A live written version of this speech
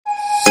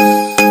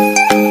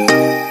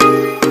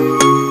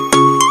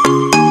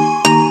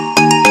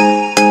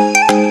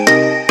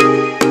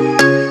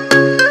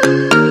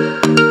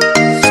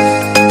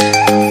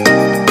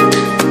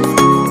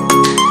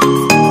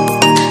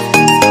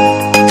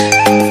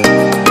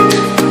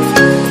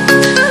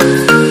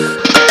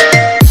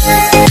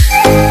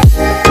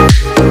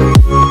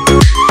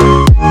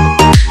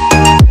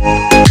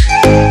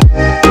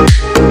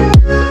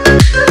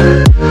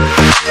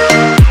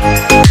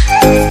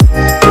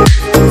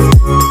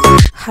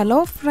Hello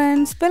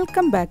friends,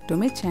 welcome back to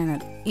my channel.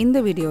 இந்த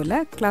வீடியோல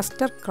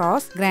cluster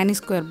cross granny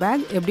square bag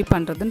எப்படி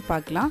பண்றதுன்னு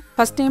பார்க்கலாம்.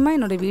 First time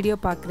என்னோட வீடியோ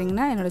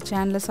பார்க்கறீங்கன்னா என்னோட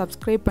சேனலை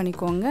subscribe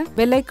பண்ணிக்கோங்க.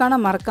 bell icon-ஐ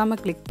மறக்காம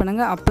click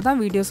பண்ணுங்க. அப்பதான்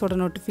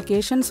வீடியோஸோட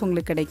notifications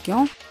உங்களுக்கு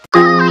கிடைக்கும்.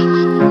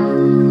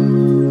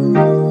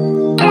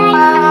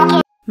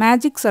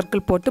 Magic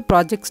circle போட்டு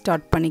project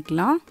start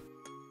பண்ணிக்கலாம்.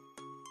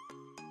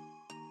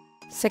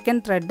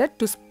 Second thread-ஐ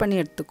twist பண்ணி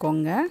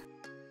எடுத்துக்கோங்க.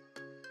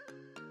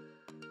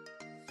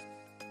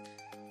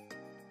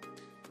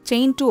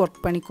 chain 2 work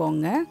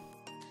பண்ணிக்கோங்க.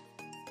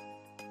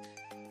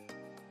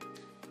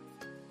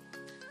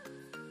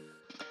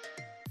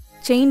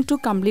 chain 2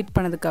 complete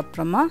பண்ணதுக்கு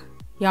அப்புறமா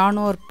yarn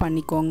over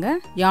பண்ணிக்கோங்க.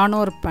 yarn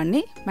over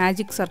பண்ணி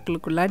magic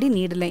circle-க்குள்ளாடி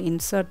needle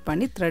insert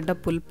பண்ணி thread-ஐ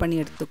pull பண்ணி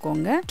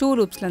எடுத்துக்கோங்க. 2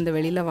 loopsல இருந்து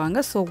வெளியில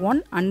வாங்க. So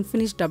one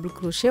unfinished double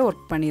crochet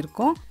work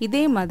பண்ணிருக்கோம்.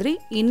 இதே மாதிரி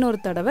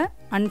இன்னொரு தடவை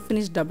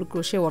unfinished double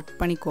crochet work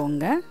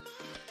பண்ணிக்கோங்க.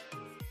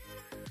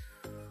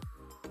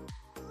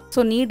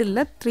 So needle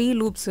 3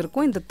 loops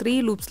இருக்கும். இந்த 3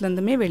 loopsல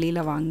இருந்துமே வெளியில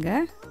வாங்க.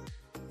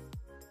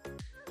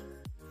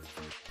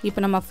 இப்போ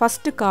நம்ம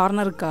first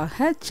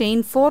cornerக்காக chain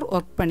 4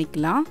 work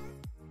பண்ணிக்கலாம்.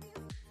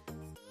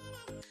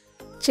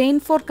 chain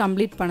 4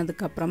 complete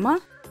பண்ணதுக்கு அப்புறமா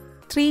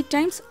 3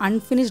 times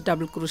unfinished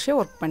double crochet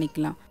work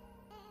பண்ணிக்கலாம்.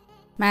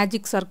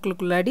 magic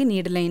circle-க்குள்ளாடி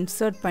needle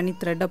insert பண்ணி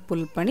thread-ஐ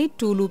pull பண்ணி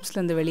 2 loopsல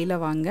இருந்து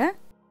வெளியில வாங்க.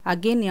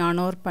 again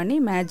yarn over பண்ணி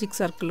magic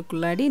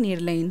circle-க்குள்ளாடி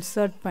needle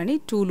insert பண்ணி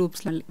 2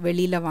 loopsல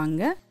வெளியில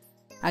வாங்க.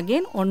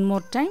 again one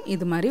more time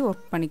இது மாதிரி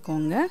work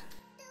பண்ணிக்கோங்க.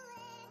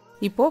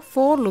 இப்போ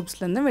 4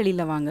 loopsல இருந்து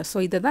வெளியில வாங்க. சோ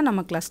இத தான்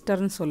நம்ம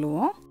clusterன்னு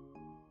சொல்லுவோம்.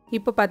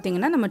 இப்போ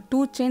பாத்தீங்கன்னா நம்ம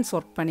 2 chains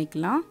work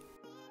பண்ணிக்கலாம்.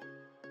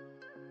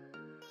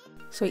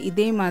 சோ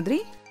இதே மாதிரி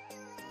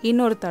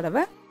இன்னொரு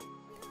தடவை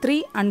 3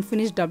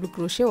 unfinished double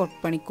crochet work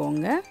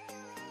பண்ணிக்கோங்க.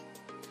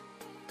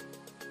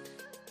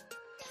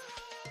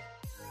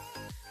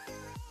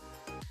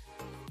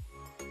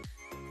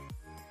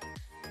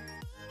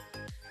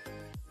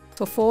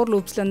 So 4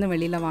 loopsல இருந்து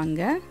வெளியில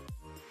வாங்க.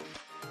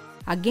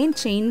 again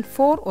chain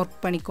 4 work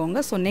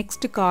பண்ணிக்கோங்க. So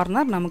next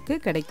corner நமக்கு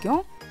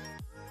கிடைக்கும்.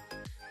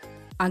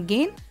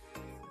 again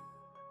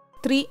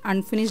 3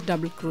 unfinished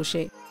double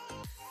crochet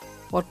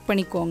work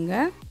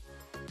பண்ணிக்கோங்க.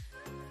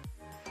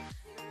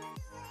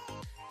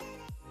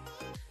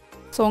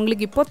 So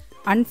உங்களுக்கு இப்போ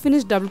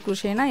unfinished double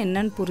crochetனா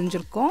என்னன்னு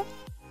புரிஞ்சிருக்கும்.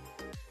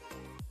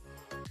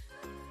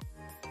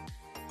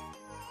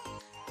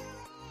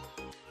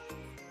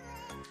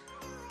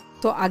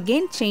 So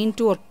again chain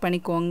 2 work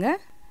பண்ணிக்கோங்க.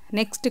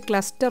 next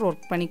cluster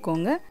work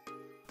பண்ணிக்கோங்க.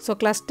 So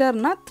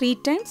clusterனா 3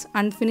 times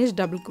unfinished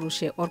double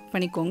crochet work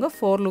பண்ணிக்கோங்க.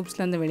 4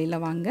 loopsல இருந்து வெளியில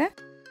வாங்க.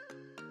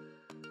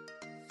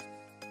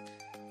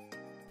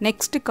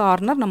 next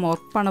corner நம்ம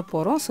work பண்ண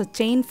போறோம். So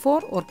chain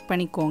 4 work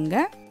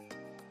பண்ணிக்கோங்க.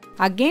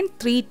 again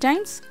 3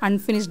 times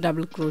unfinished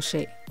double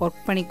crochet work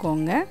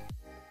பண்ணிக்கோங்க.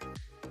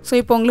 So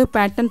இப்போ உங்களுக்கு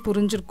pattern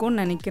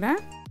புரிஞ்சிருக்கும்னு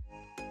நினைக்கிறேன்.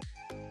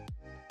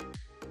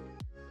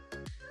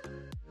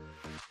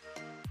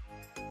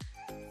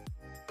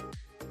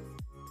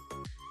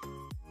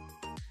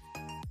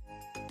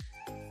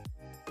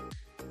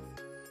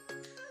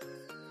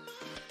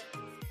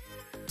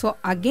 So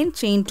again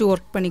chain 2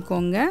 work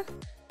பண்ணிக்கோங்க.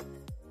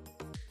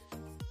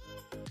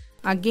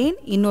 again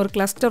இன்னொரு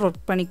cluster work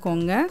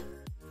பண்ணிக்கோங்க.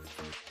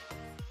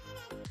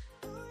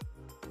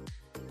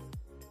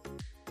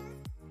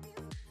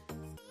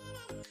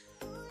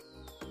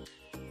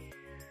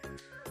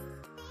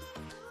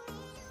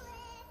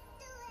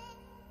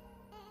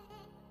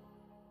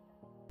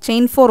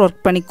 chain 4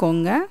 work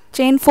பண்ணிக்கோங்க.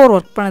 chain 4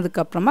 work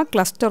பண்ணதுக்கு அப்புறமா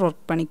cluster work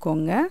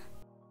பண்ணிக்கோங்க.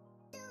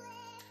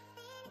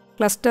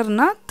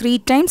 clusterனா 3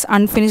 times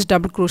unfinished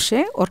double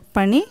crochet work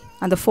பண்ணி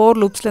அந்த 4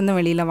 loopsல இருந்து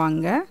வெளியில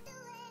வாங்க.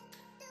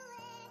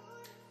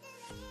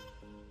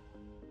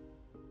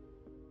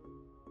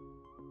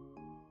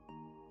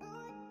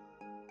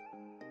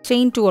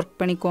 chain 2 work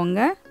பண்ணிக்கோங்க.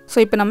 சோ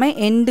இப்போ நம்ம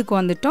எண்டுக்கு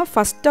வந்துட்டோம்.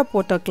 ஃபர்ஸ்டா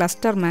போட்ட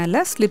cluster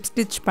மேல slip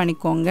stitch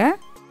பண்ணிக்கோங்க.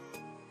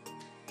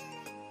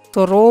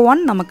 சோ row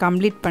 1 நம்ம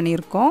கம்ப்ளீட்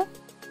பண்ணிருக்கோம்.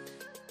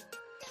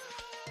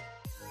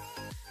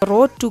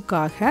 row 2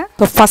 காக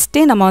so first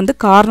நம்ம வந்து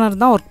கார்னர்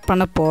தான் வர்க்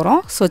பண்ண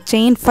போறோம். so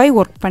chain 5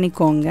 வர்க்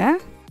பண்ணிக்கோங்க.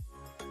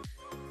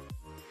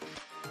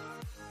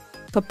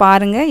 so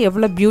பாருங்க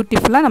எவ்வளவு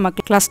பியூட்டிஃபுல்லா நம்ம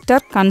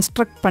cluster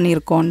construct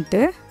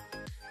பண்ணிருக்கோம்ட்டு.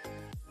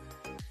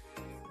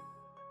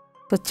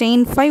 so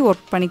chain 5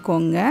 work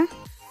பண்ணிக்கோங்க.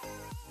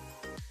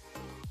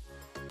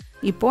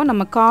 இப்போ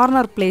நம்ம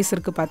கார்னர் பிளேஸ்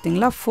இருக்கு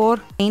பாத்தீங்களா 4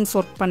 chains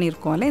வர்க்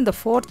பண்ணிருக்கோம்ல இந்த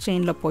 4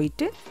 chainல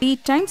போயிட்டு 3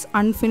 times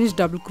unfinished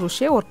double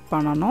crochet work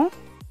பண்ணனும்.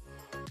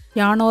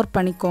 yarn over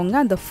பண்ணிக்கோங்க.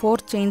 அந்த 4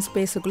 chain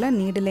spaceக்குள்ள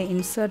needle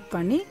insert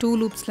பண்ணி 2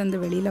 loopsல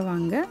இருந்து வெளியில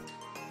வாங்க.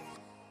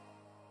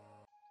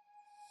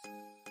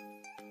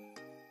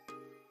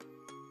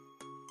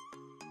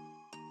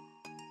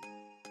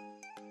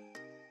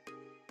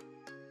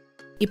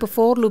 இப்போ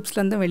 4 loopsல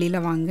இருந்து வெளியில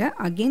வாங்க.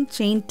 again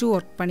chain 2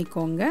 work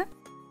பண்ணிக்கோங்க.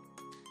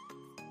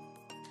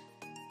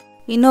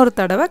 இன்னொரு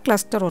தடவை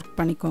cluster work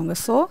பண்ணிக்கோங்க.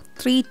 so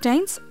 3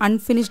 times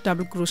unfinished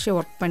double crochet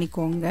work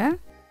பண்ணிக்கோங்க.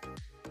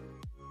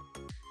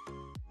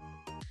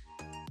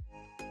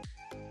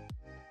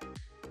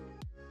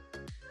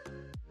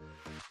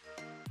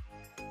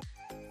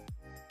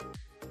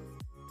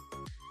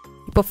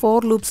 இப்போ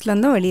 4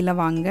 லூப்ஸ்லேருந்து வெளியில்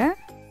வாங்க.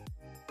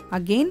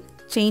 அகெயின்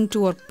செயின்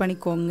 2 ஒர்க்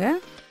பண்ணிக்கோங்க.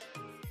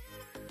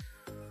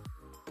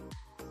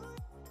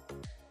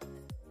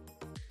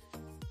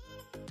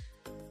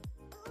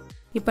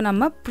 இப்போ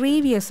நம்ம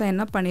ப்ரீவியஸாக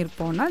என்ன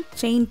பண்ணியிருப்போம்னா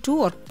செயின் 2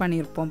 ஒர்க்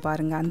பண்ணியிருப்போம்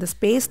பாருங்கள். அந்த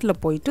ஸ்பேஸில்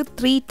போயிட்டு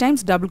 3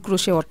 டைம்ஸ் டபுள்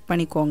க்ரோஷே ஒர்க்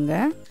பண்ணிக்கோங்க.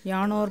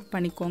 யான் ஒர்க்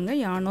பண்ணிக்கோங்க.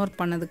 யான் ஒர்க்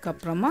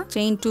பண்ணதுக்கப்புறமா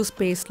செயின் 2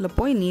 ஸ்பேஸில்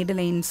போய்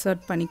நீடில்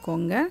இன்சர்ட்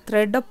பண்ணிக்கோங்க.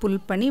 த்ரெட்டை புல்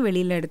பண்ணி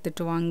வெளியில்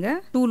எடுத்துகிட்டு வாங்க.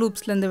 2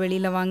 லூப்ஸ்லேருந்து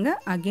வெளியில் வாங்க.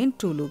 Again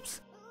 2 loops.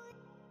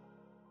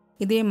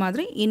 இதே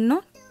மாதிரி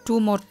இன்னும் 2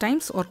 more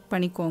டைம்ஸ் ஒர்க்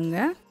பண்ணிக்கோங்க.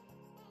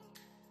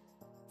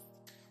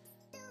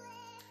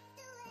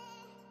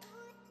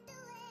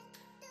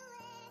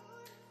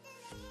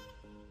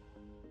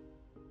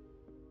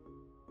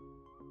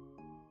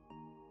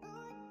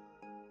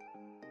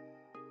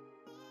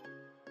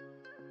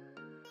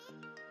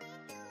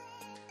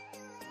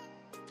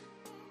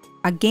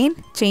 அகெயின்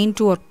செயின்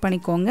 2 ஒர்க்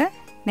பண்ணிக்கோங்க.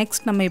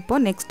 நெக்ஸ்ட் நம்ம இப்போ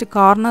நெக்ஸ்ட்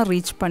கார்னர்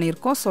ரீச்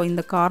பண்ணியிருக்கோம். ஸோ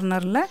இந்த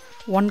கார்னரில்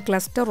 1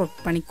 கிளஸ்டர் ஒர்க்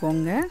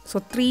பண்ணிக்கோங்க. So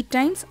 3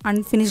 times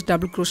unfinished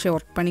double crochet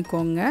work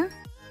பண்ணிக்கோங்க.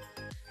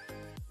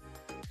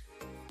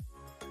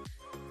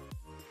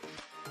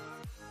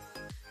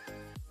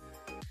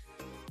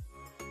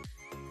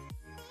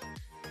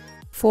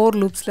 ஃபோர்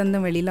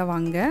லூப்ஸ்லேருந்து வெளியில்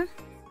வாங்க.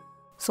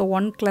 ஸோ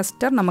 1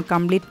 கிளஸ்டர் நம்ம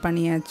கம்ப்ளீட்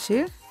பண்ணியாச்சு.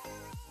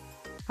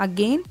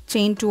 அகெயின்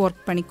செயின் 2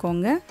 ஒர்க்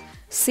பண்ணிக்கோங்க.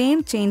 சேம்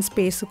செயின்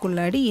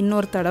ஸ்பேஸுக்குள்ளாடி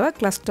இன்னொரு தடவை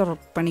கிளஸ்டர்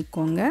ஒர்க்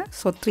பண்ணிக்கோங்க.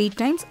 So 3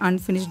 times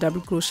unfinished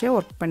double crochet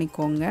work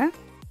பண்ணிக்கோங்க.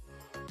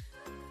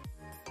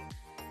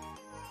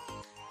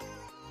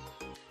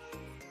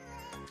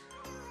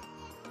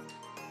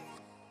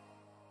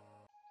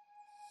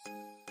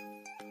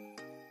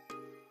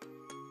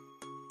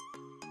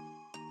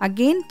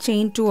 அகெயின்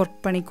செயின் 2 ஒர்க்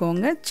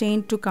பண்ணிக்கோங்க.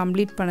 செயின் 2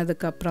 கம்ப்ளீட்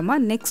பண்ணதுக்கப்புறமா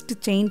நெக்ஸ்ட்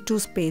செயின் 2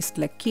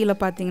 ஸ்பேஸில் கீழே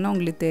பார்த்தீங்கன்னா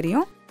உங்களுக்கு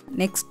தெரியும்.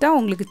 நெக்ஸ்ட்டாக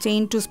உங்களுக்கு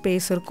செயின் 2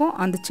 ஸ்பேஸ் இருக்கும்.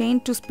 அந்த செயின்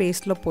 2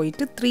 ஸ்பேஸில்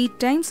போயிட்டு 3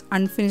 times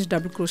unfinished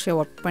double crochet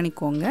work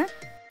பண்ணிக்கோங்க.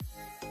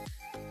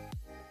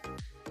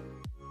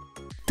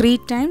 3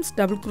 டைம்ஸ்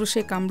டபுள்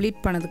க்ரோஷே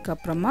கம்ப்ளீட்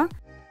பண்ணதுக்கப்புறமா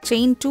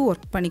செயின் 2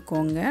 ஒர்க்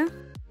பண்ணிக்கோங்க.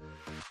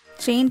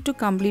 செயின் 2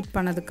 கம்ப்ளீட்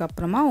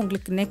பண்ணதுக்கப்புறமா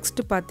உங்களுக்கு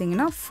நெக்ஸ்ட்டு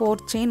பார்த்தீங்கன்னா 4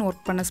 செயின்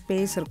ஒர்க் பண்ண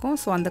ஸ்பேஸ் இருக்கும்.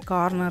 ஸோ அந்த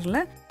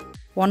கார்னரில்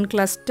 1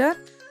 கிளஸ்டர்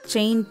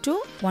செயின்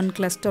 2 1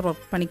 கிளஸ்டர்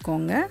ஒர்க்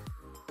பண்ணிக்கோங்க.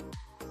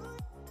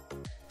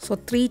 So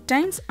 3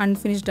 times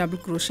unfinished double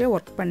crochet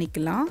work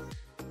பண்ணிக்கலாம்.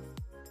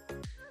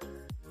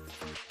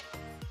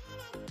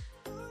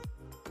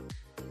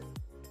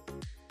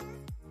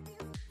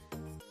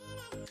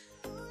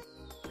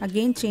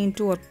 அகெயின் செயின்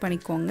 2 ஒர்க்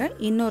பண்ணிக்கோங்க.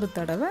 இன்னொரு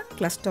தடவை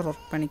கிளஸ்டர்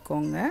ஒர்க்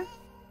பண்ணிக்கோங்க.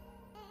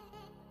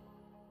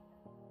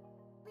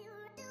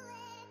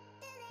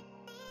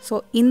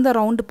 ஸோ இந்த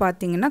ரவுண்டு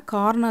பார்த்தீங்கன்னா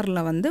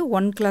கார்னரில் வந்து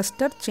 1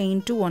 கிளஸ்டர்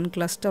செயின் 2 1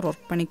 கிளஸ்டர்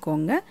ஒர்க்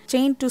பண்ணிக்கோங்க.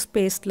 செயின் 2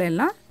 ஸ்பேஸில்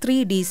எல்லாம் 3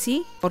 டிசி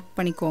ஒர்க்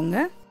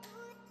பண்ணிக்கோங்க.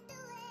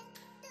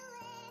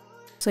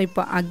 ஸோ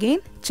இப்போ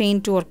அகெயின் செயின்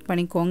 2 ஒர்க்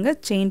பண்ணிக்கோங்க.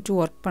 செயின் 2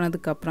 ஒர்க்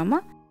பண்ணதுக்கப்புறமா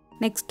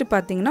நெக்ஸ்ட்டு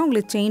பார்த்தீங்கன்னா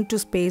உங்களுக்கு செயின் 2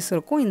 ஸ்பேஸ்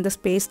இருக்கும். இந்த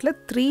ஸ்பேஸில்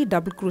 3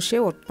 டபுள் க்ரோஷே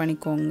ஒர்க்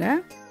பண்ணிக்கோங்க.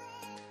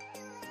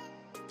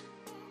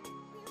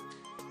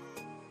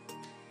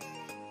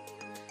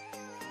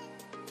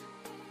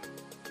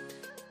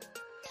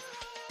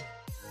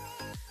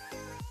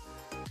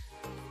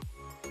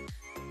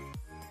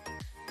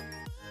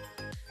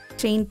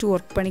 செயின் 2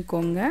 ஒர்க்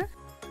பண்ணிக்கோங்க.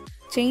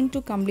 செயின்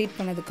 2 கம்ப்ளீட்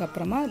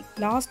பண்ணதுக்கப்புறமா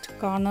லாஸ்ட்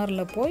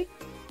கார்னரில் போய்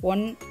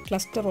 1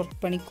 கிளஸ்டர் ஒர்க்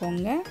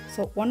பண்ணிக்கோங்க.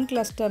 So 1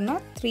 கிளஸ்டர்னா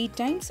 3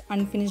 times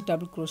unfinished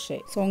double crochet.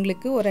 So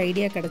உங்களுக்கு ஒரு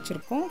ஐடியா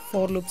கிடச்சிருக்கும்.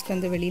 4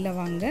 லூப்ஸ்லேருந்து வெளியில்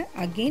வாங்க.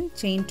 அகெயின்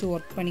செயின் 2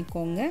 ஒர்க்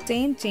பண்ணிக்கோங்க.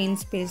 சேம் செயின்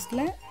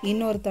ஸ்பேஸில்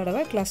இன்னொரு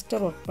தடவை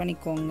கிளஸ்டர் ஒர்க்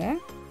பண்ணிக்கோங்க.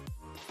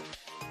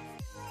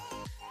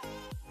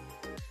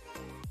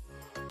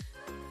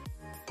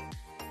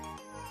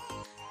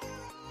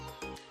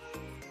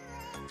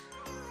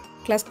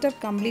 கிளஸ்டர்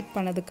கம்ப்ளீட்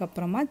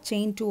பண்ணதுக்கப்புறமா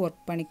செயின் 2 ஒர்க்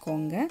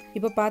பண்ணிக்கோங்க.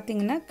 இப்போ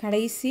பார்த்தீங்கன்னா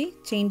கடைசி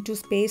செயின் 2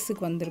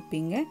 ஸ்பேஸுக்கு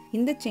வந்திருப்பீங்க.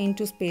 இந்த செயின்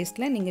 2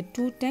 ஸ்பேஸில் நீங்கள்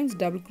 2 டைம்ஸ்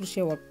டபுள்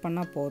க்ரோஷே ஒர்க்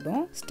பண்ணால்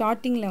போதும்.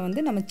 ஸ்டார்டிங்கில்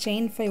வந்து நம்ம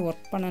செயின் 5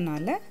 ஒர்க்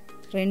பண்ணனால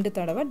 2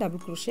 தடவை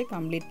டபுள் க்ரோஷே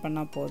கம்ப்ளீட்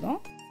பண்ணால் போதும்.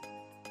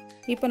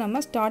 இப்போ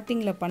நம்ம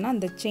ஸ்டார்டிங்கில் பண்ண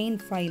அந்த செயின்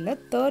 5ல்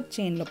 3rd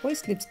செயினில் போய்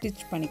ஸ்லிப்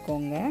ஸ்டிச்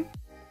பண்ணிக்கோங்க.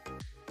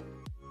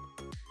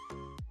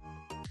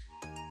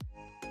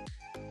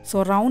 ஸோ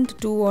ரவுண்ட்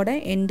 2ஓட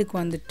எண்டுக்கு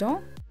வந்துட்டோம்.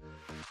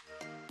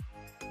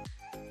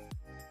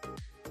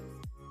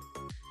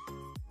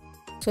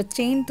 ஸோ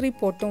செயின் 3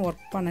 போட்டும்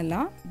ஒர்க்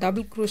பண்ணலாம்.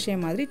 டபுள் க்ரோஷே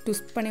மாதிரி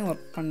ட்விஸ்ட் பண்ணி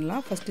ஒர்க்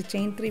பண்ணலாம். ஃபஸ்ட்டு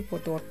செயின் 3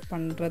 போட்டு ஒர்க்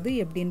பண்ணுறது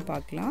எப்படின்னு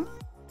பார்க்கலாம்.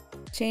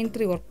 செயின்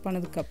 3 ஒர்க்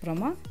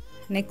பண்ணதுக்கப்புறமா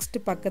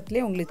நெக்ஸ்ட்டு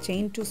பக்கத்துலேயே உங்களுக்கு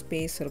செயின் 2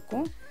 ஸ்பேஸ்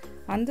இருக்கும்.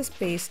 அந்த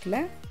ஸ்பேஸில்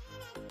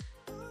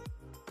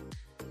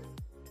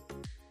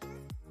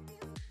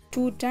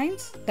 2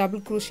 டைம்ஸ்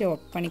டபுள் க்ரோஷே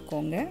ஒர்க்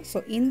பண்ணிக்கோங்க. ஸோ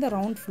இந்த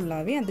ரவுண்ட்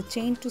ஃபுல்லாகவே அந்த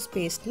செயின் 2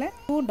 ஸ்பேஸில்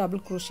 2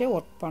 டபுள் க்ரோஷே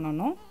ஒர்க்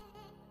பண்ணணும்.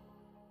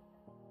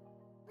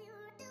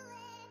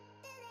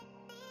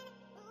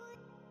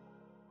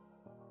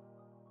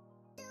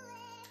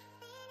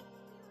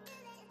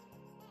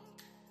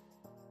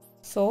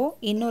 ஸோ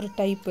இன்னொரு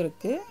டைப்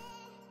இருக்குது.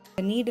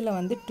 நீடில்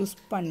வந்து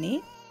ட்விஸ்ட் பண்ணி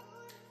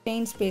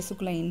செயின்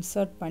ஸ்பேஸுக்குள்ளே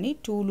இன்சர்ட் பண்ணி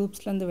 2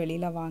 லூப்ஸ்லேருந்து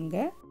வெளியில் வாங்க.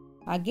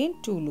 again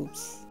 2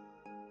 loops.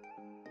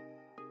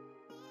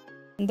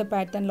 இந்த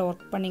பேட்டர்னில்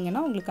ஒர்க்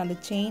பண்ணிங்கன்னா உங்களுக்கு அந்த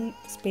செயின்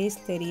ஸ்பேஸ்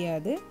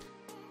தெரியாது.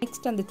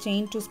 நெக்ஸ்ட் அந்த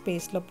செயின் டு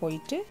ஸ்பேஸில்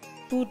போயிட்டு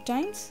 2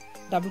 டைம்ஸ்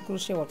டபுள்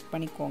க்ரோஷே ஒர்க்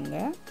பண்ணிக்கோங்க.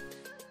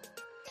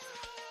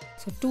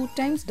 So 2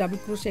 times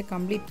double crochet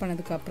complete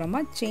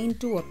பண்ணதுக்கப்புறமா செயின்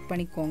டு ஒர்க்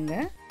பண்ணிக்கோங்க.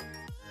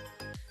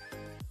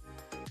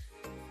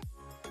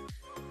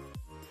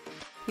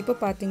 இப்போ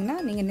பார்த்தீங்கன்னா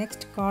நீங்கள்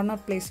நெக்ஸ்ட்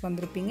கார்னர் பிளேஸ்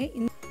வந்திருப்பீங்க.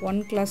 One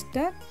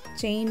cluster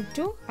chain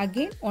to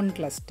again one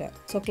cluster.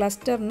 So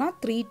கிளஸ்டர்னா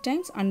 3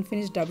 times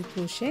unfinished double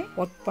crochet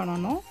work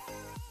பண்ணணும்.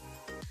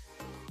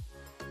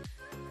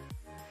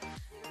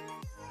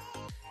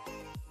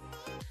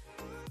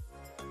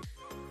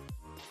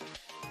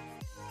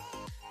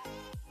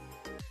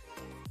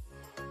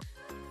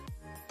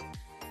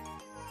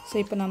 ஸோ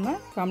இப்போ நம்ம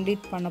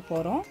கம்ப்ளீட் பண்ண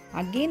போகிறோம்.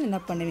 அகெயின் என்ன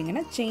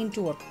பண்ணுவீங்கன்னா செயின் டு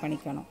ஒர்க்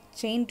பண்ணிக்கணும்.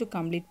 செயின் டு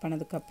கம்ப்ளீட்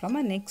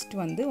பண்ணதுக்கப்புறமா நெக்ஸ்ட்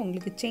வந்து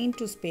உங்களுக்கு செயின்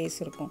டு ஸ்பேஸ்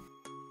இருக்கும்.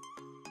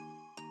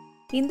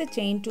 இந்த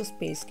செயின் டு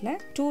ஸ்பேஸில்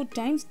 2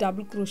 டைம்ஸ்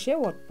டபுள் க்ரோஷே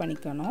ஒர்க்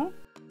பண்ணிக்கணும்.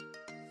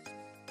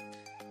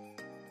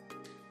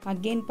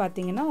 அகெயின்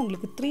பார்த்தீங்கன்னா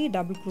உங்களுக்கு 3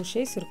 டபுள்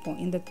க்ரோஷேஸ் இருக்கும்.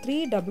 இந்த 3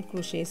 டபுள்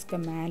க்ரோஷேஸ்க்கு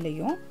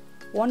மேலேயும்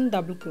 1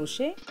 டபுள்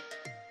க்ரோஷே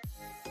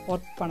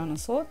ஒர்க்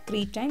பண்ணணும். ஸோ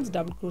 3 டைம்ஸ்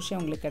டபுள் க்ரோஷே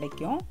உங்களுக்கு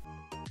கிடைக்கும்.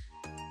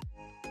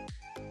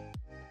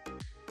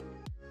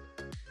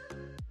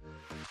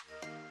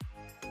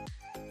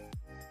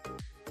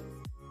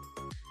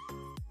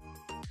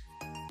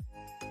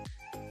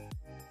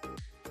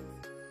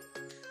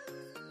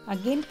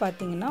 அகெயின்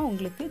பார்த்தீங்கன்னா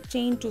உங்களுக்கு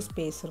செயின் டு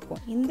ஸ்பேஸ்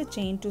இருக்கும். இந்த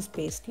செயின் டு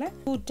ஸ்பேஸில்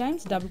 2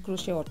 டைம்ஸ் டபுள்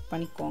க்ரோஷே ஒர்க்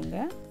பண்ணிக்கோங்க.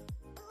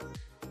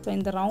 ஸோ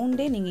இந்த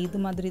ரவுண்டே நீங்கள் இது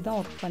மாதிரி தான்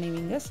ஒர்க்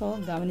பண்ணுவீங்க. ஸோ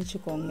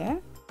கவனிச்சுக்கோங்க.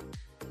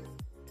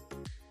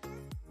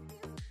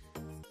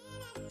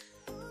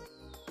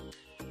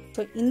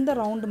 ஸோ இந்த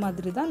ரவுண்டு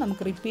மாதிரி தான்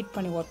நமக்கு ரிப்பீட்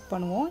பண்ணி ஒர்க்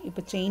பண்ணுவோம்.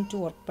 இப்போ செயின் டு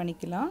ஒர்க்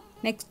பண்ணிக்கலாம்.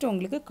 நெக்ஸ்ட்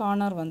உங்களுக்கு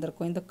கார்னர்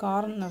வந்திருக்கும். இந்த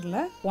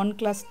கார்னரில் 1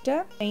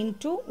 cluster chain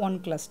to 1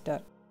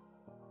 cluster.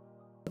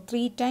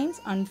 3 times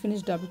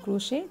unfinished double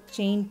crochet,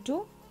 chain 2,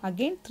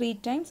 again 3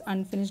 times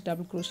unfinished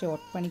double crochet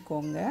work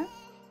பண்ணிக்கோங்க.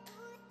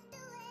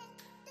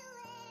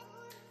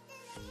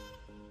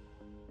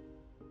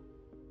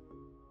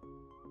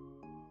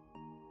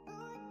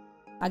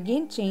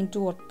 again chain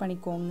 2 work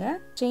பண்ணிக்கோங்க.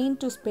 chain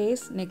to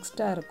space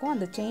next இருக்கும்.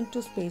 அந்த chain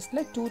to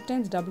spaceல 2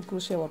 times double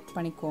crochet work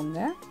பண்ணிக்கோங்க.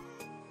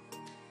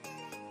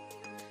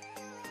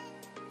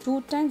 2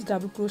 times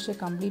double crochet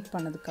complete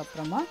பண்ணதுக்கு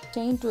அப்புறமா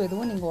chain 2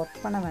 எதுவும் நீங்க work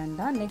பண்ண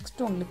வேண்டாம்.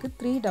 நெக்ஸ்ட் உங்களுக்கு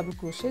 3 double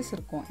crochets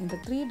இருக்கும். இந்த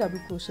 3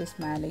 double crochets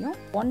மேலேயும்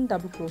 1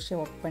 double crochet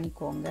ஒர்க்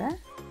பண்ணிக்கோங்க.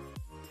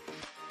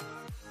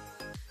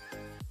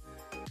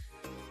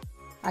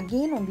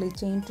 again உங்களுக்கு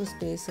chain 2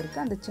 space இருக்கு.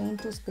 அந்த chain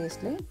 2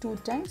 spaceல 2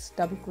 times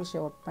double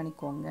crochet work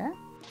பண்ணிக்கோங்க.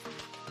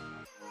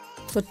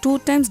 So 2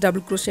 times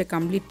double crochet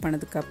complete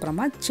பண்ணதுக்கு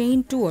அப்புறமா chain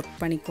 2 ஒர்க்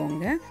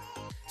பண்ணிக்கோங்க.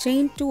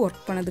 chain 2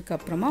 ஒர்க் பண்ணதுக்கு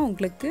அப்புறமா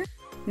உங்களுக்கு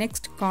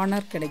நெக்ஸ்ட்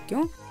கார்னர்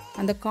கிடைக்கும்.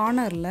 அந்த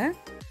கார்னரில்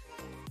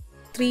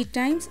 3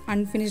 times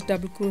unfinished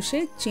double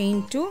crochet, chain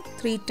 2,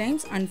 3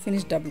 times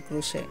unfinished double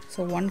crochet.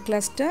 So 1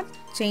 cluster,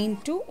 chain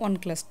 2, 1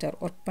 cluster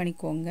work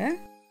பண்ணிக்கோங்க.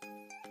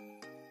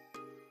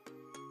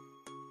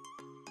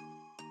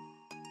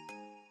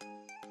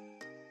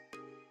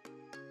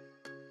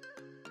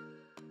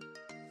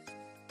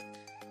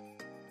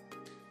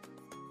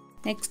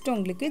 நெக்ஸ்ட்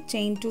உங்களுக்கு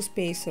chain 2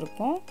 ஸ்பேஸ்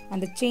இருக்கும்.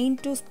 அந்த chain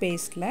 2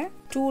 ஸ்பேஸில்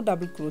 2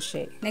 டபுள்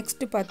crochet.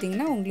 நெக்ஸ்ட்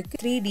பார்த்தீங்கன்னா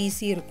உங்களுக்கு 3 DC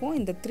இருக்கும்.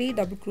 இந்த 3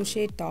 double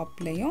crochet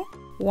டாப்லையும்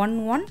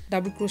 1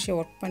 double crochet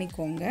work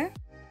பண்ணிக்கோங்க.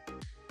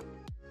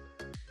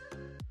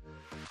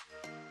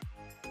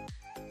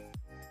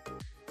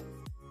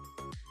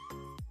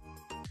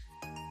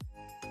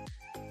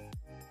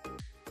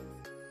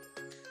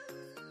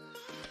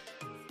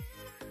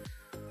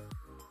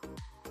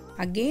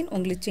 again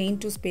உங்களுக்கு chain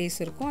 2 ஸ்பேஸ்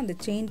இருக்கும். அந்த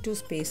chain 2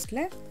 ஸ்பேஸில்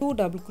 2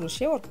 டபுள்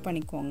crochet ஒர்க்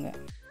பண்ணிக்கோங்க.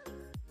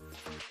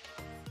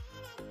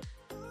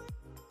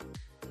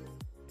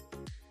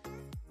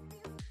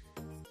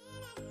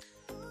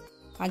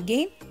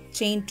 again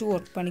chain 2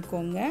 ஒர்க்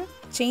பண்ணிக்கோங்க.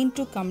 chain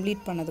 2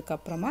 கம்ப்ளீட் பண்ணதுக்கு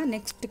அப்புறமா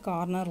நெக்ஸ்ட்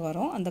கார்னர்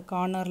வரும். அந்த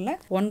கார்னரில்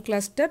 1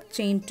 கிளஸ்டர்,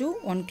 chain 2,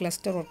 1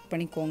 கிளஸ்டர் ஒர்க்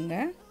பண்ணிக்கோங்க.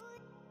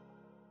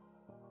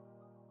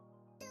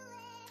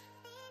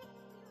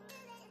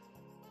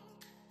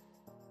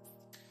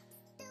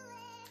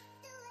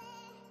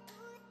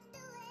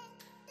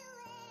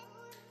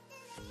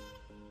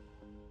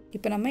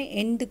 இப்போ நம்ம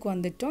எண்டுக்கு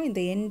வந்துட்டோம். இந்த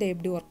எண்டு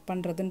எப்படி ஒர்க்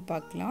பண்ணுறதுன்னு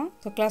பார்க்கலாம்.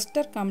 ஸோ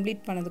கிளஸ்டர்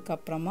கம்ப்ளீட் பண்ணதுக்கு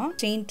அப்புறமா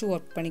செயின் 2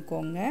 ஒர்க்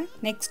பண்ணிக்கோங்க.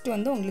 நெக்ஸ்ட்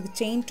வந்து உங்களுக்கு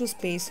செயின் 2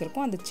 ஸ்பேஸ்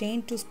இருக்கும். அந்த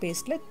செயின் 2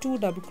 ஸ்பேஸில் 2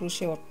 டபுள்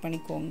crochet ஒர்க்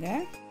பண்ணிக்கோங்க.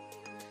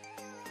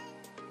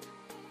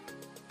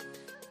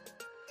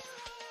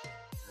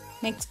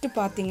 நெக்ஸ்ட்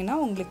பார்த்தீங்கன்னா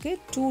உங்களுக்கு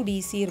 2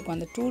 DC இருக்கும்.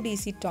 அந்த 2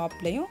 DC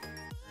டாப்லையும்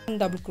 1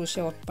 டபுள்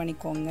crochet ஒர்க்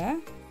பண்ணிக்கோங்க.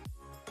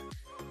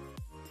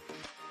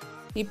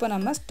 இப்போ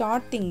நம்ம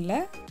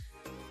ஸ்டார்டிங்கில்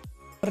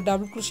ஒரு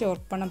டபுள் crochet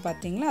ஒர்க் பண்ண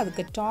பார்த்தீங்களா,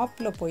 அதுக்கு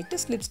டாப்பில் போயிட்டு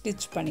ஸ்லிப்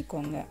ஸ்டிச்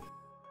பண்ணிக்கோங்க.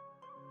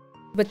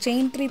 இப்போ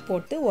செயின் 3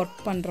 போட்டு ஒர்க்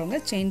பண்ணுறவங்க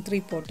செயின் 3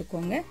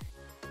 போட்டுக்கோங்க.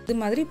 இது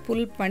மாதிரி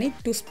புல் பண்ணி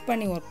ட்விஸ்ட்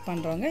பண்ணி ஒர்க்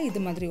பண்ணுறவங்க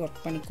இது மாதிரி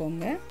ஒர்க்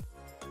பண்ணிக்கோங்க.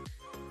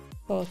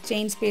 இப்போ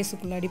செயின்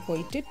ஸ்பேஸுக்குள்ளாடி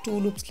போயிட்டு 2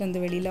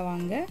 லூப்ஸ்லேருந்து வெளியில்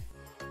வாங்க.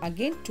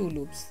 again 2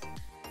 loops.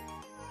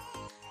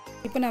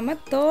 இப்போ நம்ம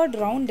third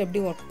round எப்படி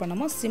ஒர்க்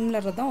பண்ணோமோ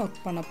சிமிலரா தான்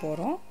ஒர்க் பண்ண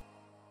போறோம்.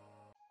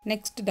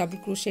 next double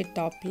crochet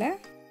topல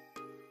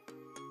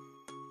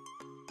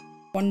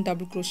 1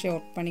 double crochet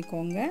work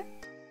பண்ணிக்கோங்க.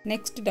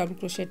 next double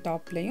crochet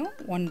topலயும்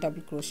 1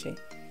 double crochet.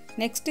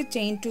 next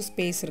chain to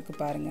space இருக்கு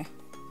பாருங்க.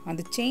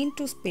 அந்த chain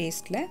to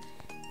spaceல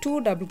 2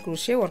 double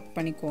crochet work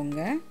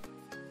பண்ணிக்கோங்க.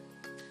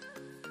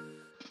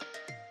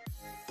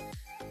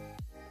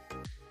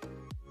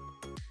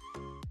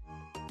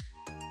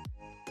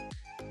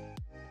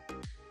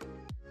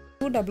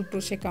 double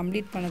crochet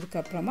complete பண்ணதுக்கு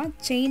அப்புறமா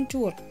chain 2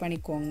 ஒர்க்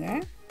பண்ணிக்கோங்க.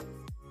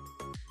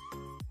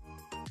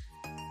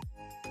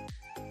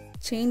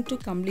 chain 2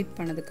 complete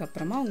பண்ணதுக்கு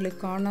அப்புறமா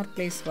உங்களுக்கு corner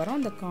place வரும்.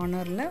 அந்த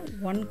cornerல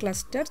 1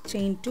 cluster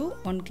chain 2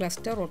 1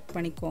 cluster ஒர்க்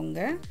பண்ணிக்கோங்க.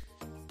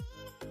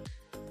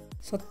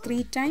 so 3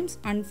 times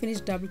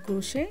unfinished double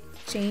crochet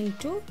chain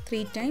 2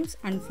 3 times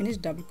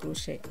unfinished double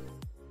crochet.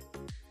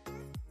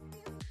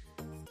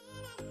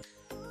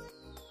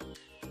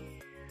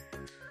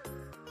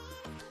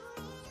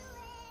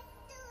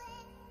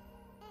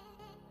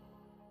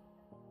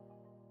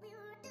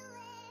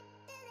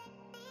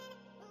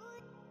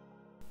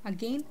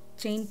 again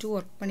chain 2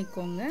 work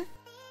பண்ணிக்கோங்க.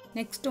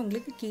 next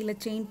உங்களுக்கு கீழ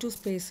chain 2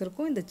 space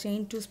இருக்கும். இந்த chain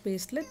 2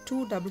 spaceல 2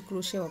 double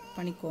crochet ஒர்க்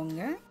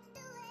பண்ணிக்கோங்க.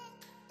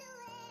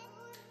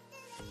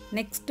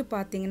 next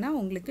பாத்தீங்கன்னா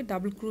உங்களுக்கு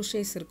double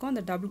crochets இருக்கும்.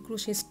 அந்த double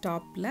crochet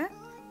stopல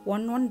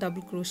 1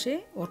 double crochet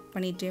work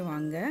பண்ணிட்டே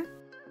வாங்க.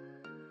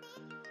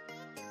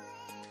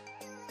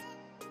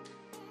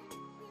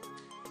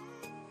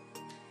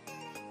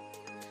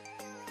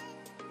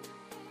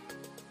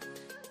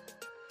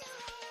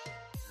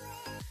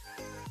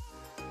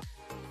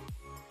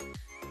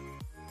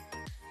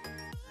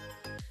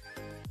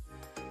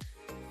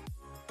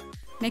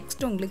 next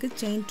உங்களுக்கு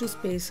chain 2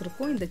 space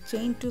இருக்கும். இந்த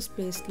chain 2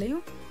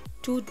 spaceலயும்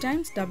 2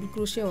 times double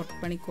crochet work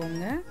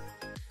பண்ணிக்கோங்க.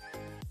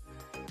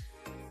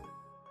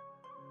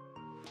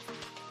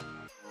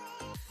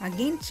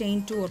 again chain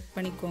 2 ஒர்க்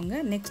பண்ணிக்கோங்க.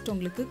 next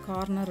உங்களுக்கு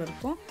corner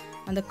இருக்கும்.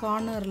 அந்த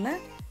cornerல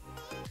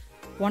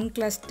 1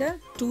 cluster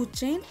 2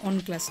 chain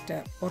 1 cluster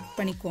ஒர்க்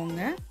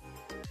பண்ணிக்கோங்க.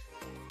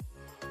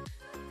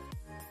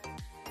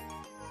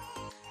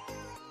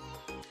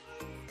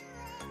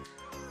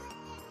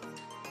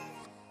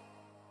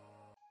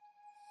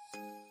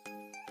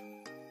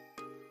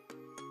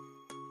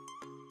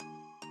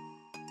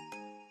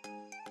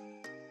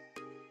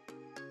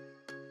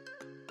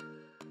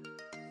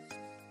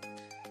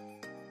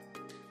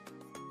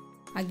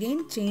 again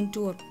chain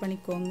 2 ஒர்க்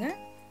பண்ணிக்கோங்க.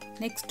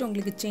 next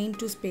உங்களுக்கு chain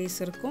 2 space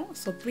இருக்கும்.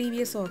 so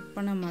previous ஒர்க்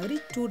பண்ண மாதிரி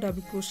 2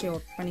 double crochet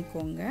ஒர்க்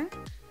பண்ணிக்கோங்க.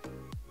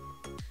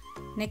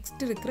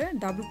 next இருக்கிற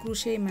double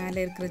crochet மேல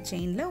இருக்கிற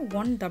chainல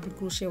 1 double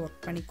crochet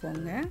ஒர்க்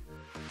பண்ணிக்கோங்க.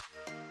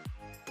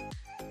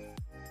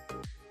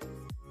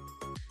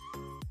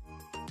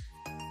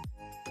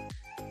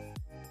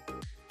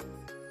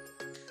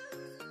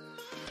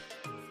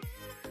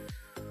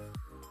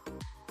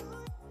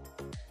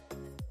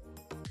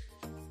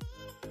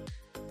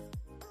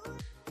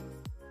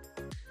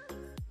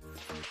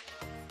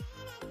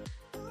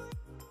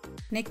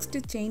 next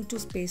chain 2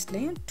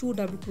 spaceலயும் 2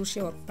 double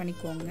crochet work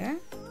பண்ணிக்கோங்க.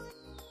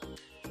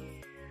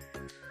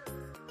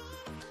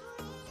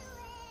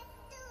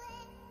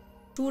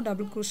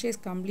 double crochets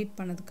complete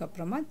பண்ணதுக்கு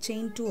அப்புறமா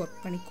chain 2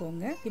 ஒர்க்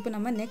பண்ணிக்கோங்க. இப்போ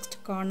நம்ம next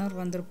corner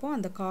வந்திருப்போம்.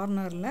 அந்த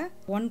cornerல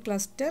 1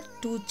 cluster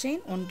 2 chain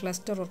 1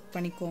 cluster ஒர்க்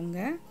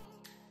பண்ணிக்கோங்க.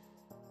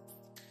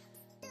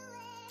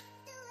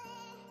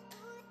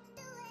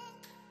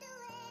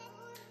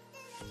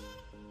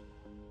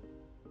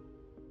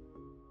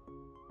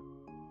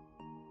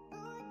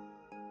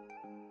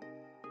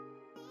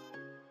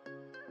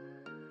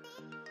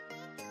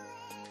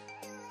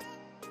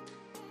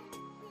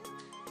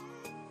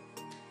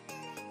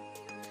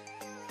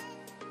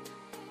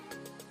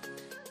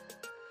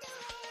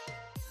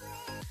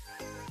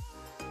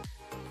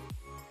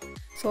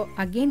 so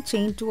again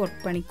chain 2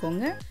 ஒர்க்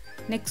பண்ணிக்கோங்க.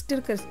 next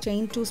இருக்கிற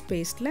chain 2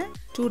 spaceல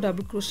 2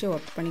 double crochet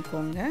ஒர்க்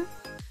பண்ணிக்கோங்க.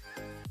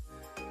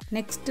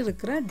 next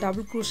இருக்கிற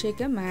double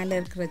crochetக்கு மேல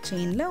இருக்கிற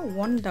chainல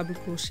 1 double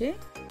crochet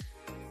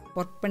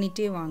ஒர்க்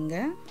பண்ணிட்டே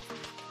வாங்க.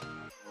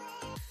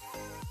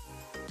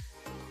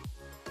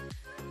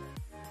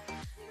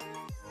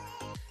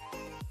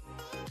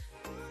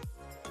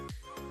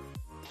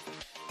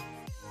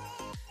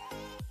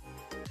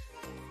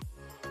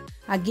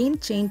 again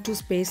chain 2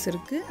 space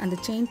இருக்கு. அந்த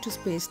chain 2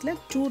 spaceல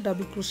 2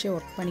 double crochet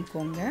ஒர்க்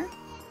பண்ணிக்கோங்க.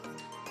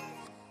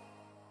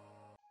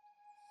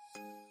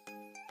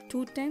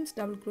 2 times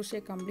double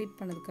crochet complete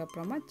பண்ணதுக்கு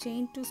அப்புறமா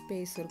chain 2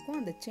 space இருக்கும்.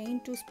 அந்த chain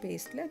 2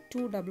 spaceல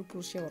 2 double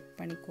crochet ஒர்க்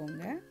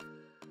பண்ணிக்கோங்க.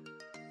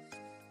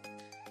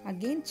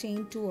 again chain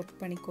 2 ஒர்க்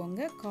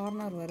பண்ணிக்கோங்க.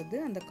 corner வருது.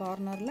 அந்த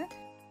cornerல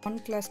 1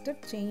 cluster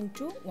chain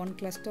 2 1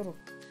 cluster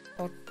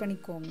ஒர்க்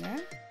பண்ணிக்கோங்க.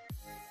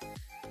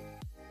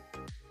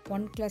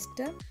 1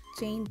 cluster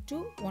chain 2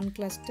 1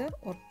 cluster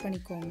ஒர்க்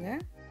பண்ணிக்கோங்க.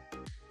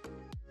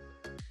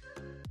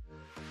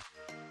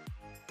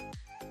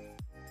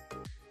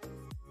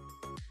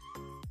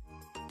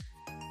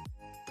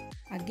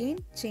 again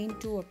chain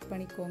 2 ஒர்க்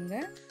பண்ணிக்கோங்க.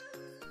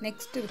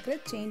 நெக்ஸ்ட் இருக்கிற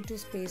செயின் 2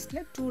 ஸ்பேஸில்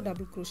 2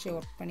 டபுள் crochet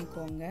ஒர்க்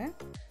பண்ணிக்கோங்க.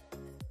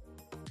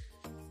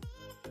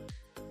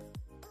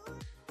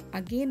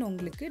 அகெயின்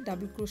உங்களுக்கு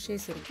டபுள் crochet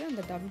இருக்குது.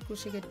 அந்த டபுள்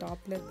crochet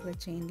டாப்பில் இருக்கிற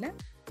செயினில்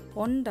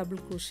 1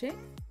 டபுள் crochet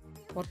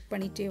ஒர்க்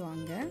பண்ணிகிட்டே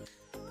வாங்க.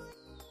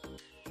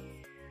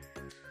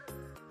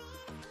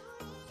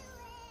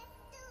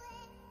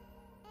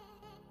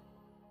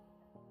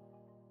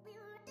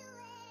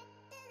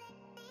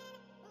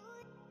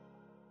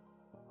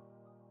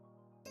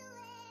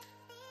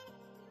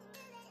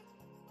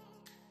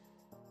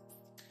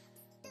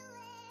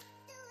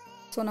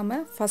 ஸோ நம்ம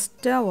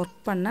ஃபஸ்ட்டாக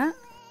ஒர்க் பண்ண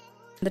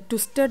அந்த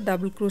ட்விஸ்டட்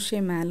டபுள்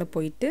crochet மேலே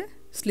போயிட்டு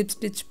ஸ்லிப்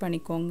ஸ்டிச்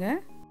பண்ணிக்கோங்க.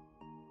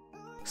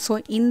 ஸோ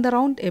இந்த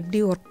ரவுண்ட் எப்படி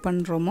ஒர்க்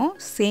பண்ணுறோமோ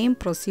சேம்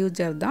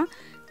ப்ரொசீஜர் தான்.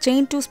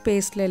 செயின் 2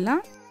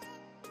 ஸ்பேஸ்லலாம்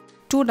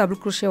 2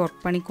 டபுள் crochet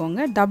ஒர்க் பண்ணிக்கோங்க.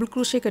 டபுள்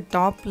crochetக்கு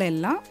டாப்பில்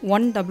எல்லாம்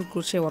 1 டபுள்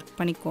crochet ஒர்க்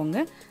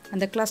பண்ணிக்கோங்க.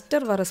 அந்த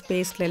கிளஸ்டர் வர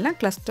ஸ்பேஸ்லலாம்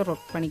கிளஸ்டர்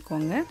ஒர்க்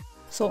பண்ணிக்கோங்க.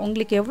 ஸோ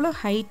உங்களுக்கு எவ்வளோ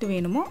ஹைட்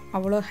வேணுமோ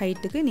அவ்வளோ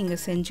ஹைட்டுக்கு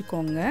நீங்கள்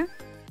செஞ்சுக்கோங்க.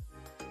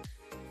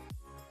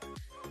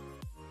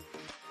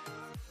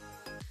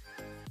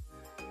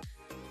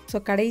 ஸோ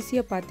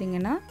கடைசியாக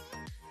பார்த்தீங்கன்னா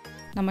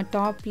நம்ம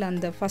டாப்பில்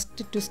அந்த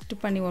ஃபஸ்ட்டு ட்விஸ்ட்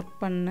பண்ணி ஒர்க்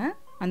பண்ண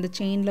அந்த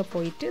செயினில்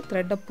போயிட்டு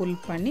த்ரெட்டை புல்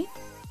பண்ணி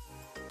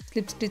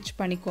ஸ்லிப் ஸ்டிச்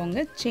பண்ணிக்கோங்க.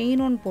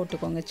 செயின் ஒன்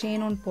போட்டுக்கோங்க.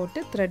 செயின் ஒன் போட்டு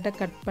த்ரெட்டை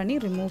கட் பண்ணி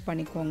ரிமூவ்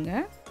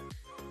பண்ணிக்கோங்க.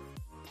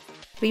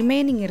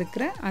 ரிமைனிங்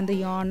இருக்கிற அந்த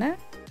யானை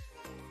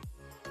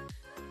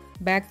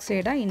பேக்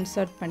சைடாக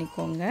இன்சர்ட்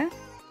பண்ணிக்கோங்க.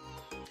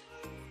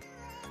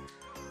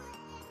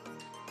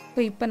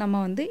 ஸோ இப்போ நம்ம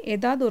வந்து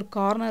ஏதாவது ஒரு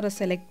கார்னரை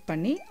செலக்ட்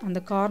பண்ணி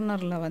அந்த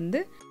கார்னரில்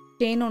வந்து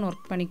செயின் ஒன்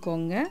ஒர்க்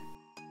பண்ணிக்கோங்க.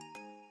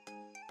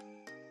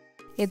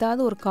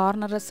 ஏதாவது ஒரு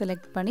கார்னரை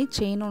செலக்ட் பண்ணி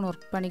செயின் ஒன்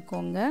ஒர்க்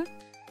பண்ணிக்கோங்க.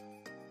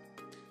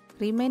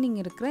 ரிமைனிங்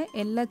இருக்கிற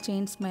எல்லா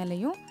செயின்ஸ்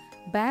மேலேயும்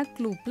பேக்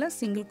லூப்பில்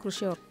சிங்கிள்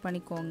crochet ஒர்க்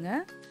பண்ணிக்கோங்க.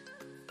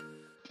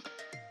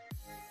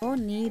 ஸோ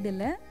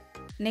நீடில்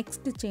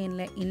நெக்ஸ்ட்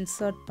செயினில்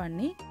இன்சர்ட்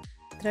பண்ணி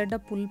த்ரெட்டை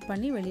புல்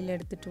பண்ணி வெளியில்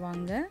எடுத்துகிட்டு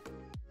வாங்க.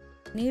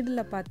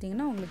 நீடில்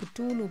பார்த்தீங்கன்னா உங்களுக்கு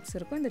 2 லூப்ஸ்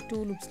இருக்கும். இந்த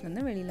 2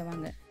 லூப்ஸ்லேருந்து வெளியில்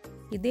வாங்க.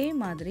 இதே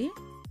மாதிரி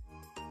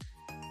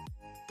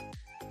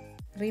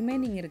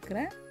ரிமைனிங் இருக்கிற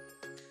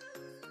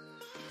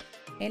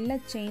எல்லா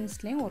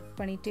செயின்ஸ்லேயும் ஒர்க்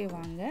பண்ணிகிட்டே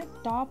வாங்க.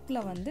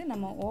 டாப்பில் வந்து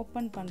நம்ம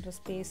ஓப்பன் பண்ணுற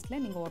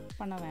ஸ்பேஸில் நீங்கள் ஒர்க்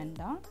பண்ண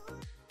வேண்டாம்.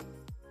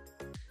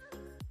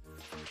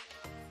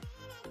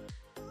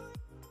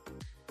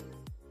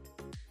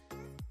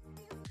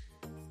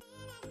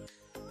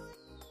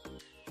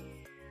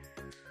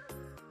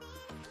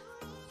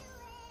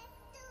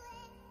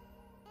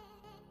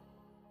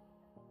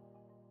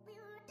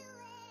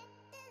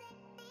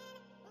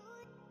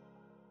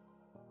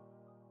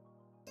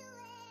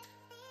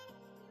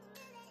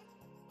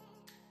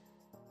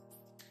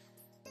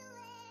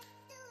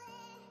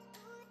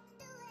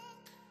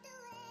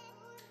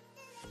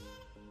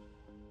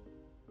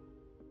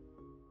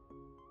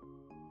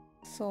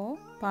 ஸோ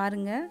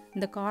பாருங்கள்,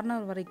 இந்த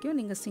கார்னர் வரைக்கும்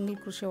நீங்கள் சிங்கிள்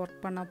crochet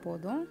ஒர்க் பண்ணால்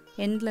போதும்.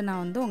 எண்டில்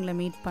நான் வந்து உங்களை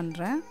மீட்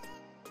பண்ணுறேன்.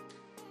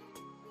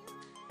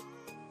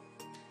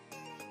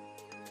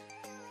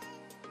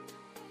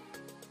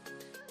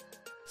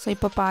 ஸோ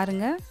இப்போ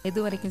பாருங்கள்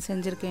எது வரைக்கும்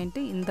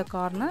செஞ்சுருக்கேன்ட்டு. இந்த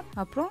கார்னர்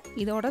அப்புறம்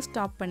இதோட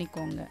ஸ்டாப்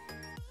பண்ணிக்கோங்க.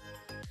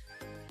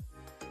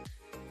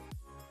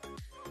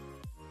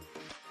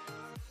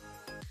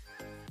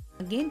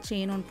 அகெயின்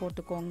செயின் ஒன்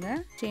போட்டுக்கோங்க.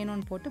 செயின்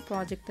ஒன் போட்டு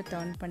ப்ராஜெக்டை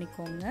டர்ன்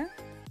பண்ணிக்கோங்க.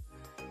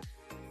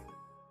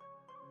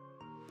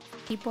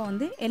 இப்போ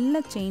வந்து எல்லா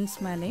செயின்ஸ்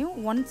மேலேயும்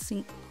ஒன்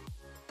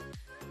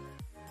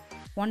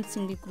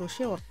சிங்கிள்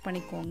crochet ஒர்க்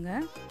பண்ணிக்கோங்க.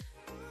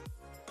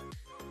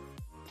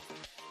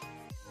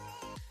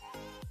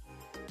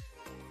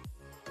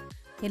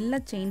 எல்லா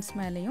செயின்ஸ்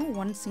மேலேயும்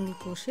 1 சிங்கிள்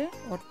crochet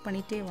ஒர்க்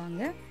பண்ணிகிட்டே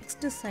வாங்க.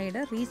 நெக்ஸ்ட்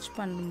சைடை ரீச்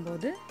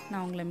பண்ணும்போது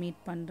நான் உங்களை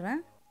மீட்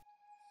பண்ணுறேன்.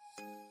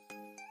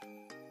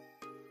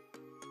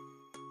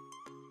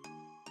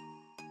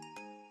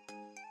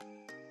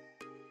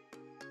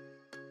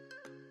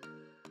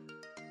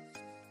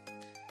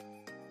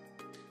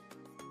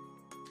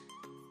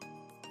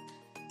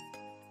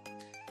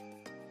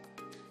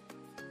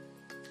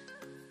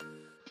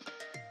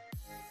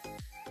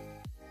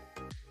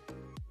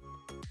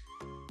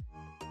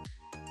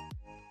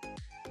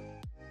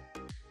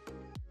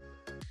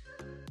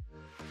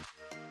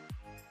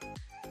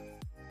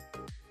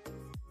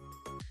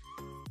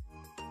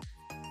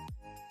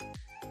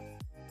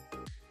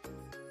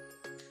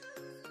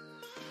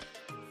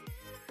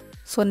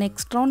 ஸோ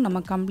நெக்ஸ்ட் ரவுண்ட் நம்ம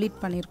கம்ப்ளீட்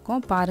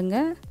பண்ணியிருக்கோம்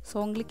பாருங்கள். ஸோ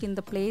உங்களுக்கு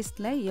இந்த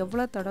பிளேஸில்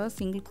எவ்வளோ தடவை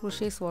சிங்கிள்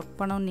crochet ஒர்க்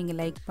பண்ணணும்னு நீங்கள்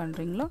லைக்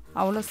பண்ணுறீங்களோ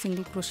அவ்வளோ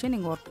சிங்கிள் crochet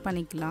நீங்கள் ஒர்க்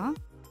பண்ணிக்கலாம்.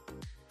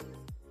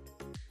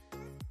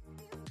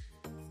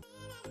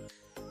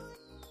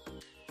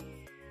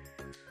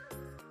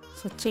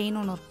 ஸோ செயின்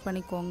ஒன்று ஒர்க்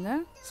பண்ணிக்கோங்க.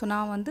 ஸோ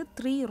நான் வந்து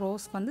 3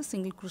 rows வந்து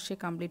சிங்கிள் crochet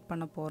கம்ப்ளீட்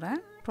பண்ண போகிறேன்.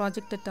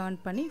 ப்ராஜெக்டை டர்ன்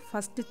பண்ணி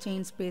first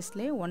chain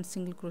ஸ்பேஸ்லேயே 1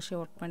 single crochet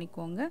work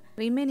பண்ணிக்கோங்க.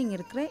 ரிமைனிங்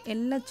இருக்கிற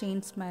எல்லா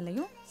செயின்ஸ்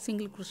மேலேயும்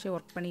சிங்கிள் crochet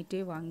ஒர்க்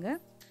பண்ணிகிட்டே வாங்க.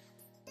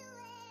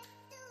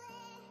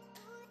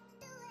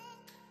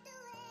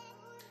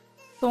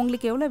 ஸோ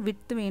உங்களுக்கு எவ்வளோ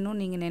விட்த்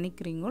வேணும்னு நீங்கள்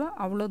நினைக்கிறீங்களோ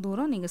அவ்வளோ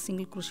தூரம் நீங்கள்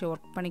சிங்கிள் crochet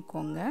ஒர்க்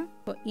பண்ணிக்கோங்க.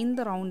 ஸோ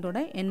இந்த ரவுண்டோட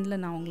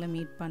எண்டில் நான் உங்களை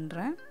மீட்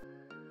பண்ணுறேன்.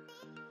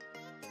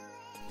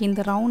 இந்த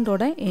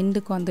ரவுண்டோட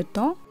எண்டுக்கு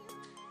வந்துட்டோம்.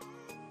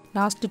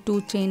 லாஸ்ட் 2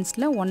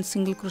 செயின்ஸ்ல 1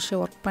 சிங்கிள் crochet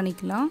ஒர்க்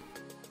பண்ணிக்கலாம்.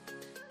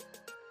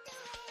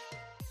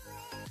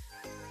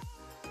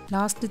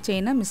 லாஸ்ட்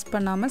செயினை மிஸ்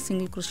பண்ணாமல்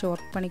சிங்கிள் crochet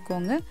ஒர்க்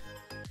பண்ணிக்கோங்க.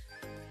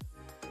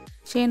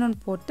 செயின் ஒன்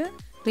போட்டு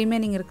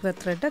ரிமைனிங் இருக்கிற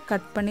த்ரெட்டை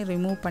கட் பண்ணி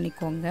ரிமூவ்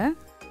பண்ணிக்கோங்க.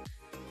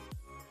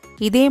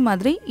 இதே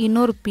மாதிரி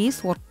இன்னொரு பீஸ்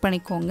ஒர்க்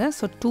பண்ணிக்கோங்க.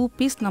 ஸோ 2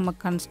 பீஸ் நம்ம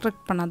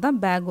கன்ஸ்ட்ரக்ட் பண்ணால் தான்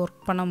பேக்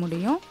ஒர்க் பண்ண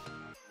முடியும்.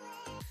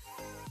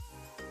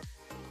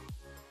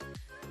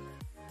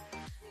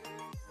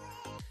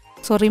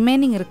 ஸோ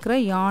ரிமைனிங் இருக்கிற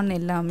yarn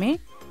எல்லாமே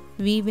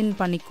weave in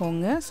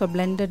பண்ணிக்கோங்க. ஸோ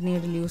blended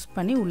needle யூஸ்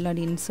பண்ணி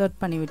உள்ளாடி இன்சர்ட்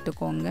பண்ணி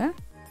விட்டுக்கோங்க.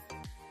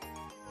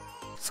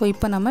 ஸோ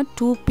இப்போ நம்ம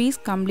 2 பீஸ்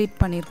கம்ப்ளீட்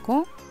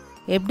பண்ணியிருக்கோம்.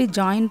 எப்படி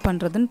ஜாயின்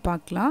பண்ணுறதுன்னு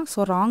பார்க்கலாம்.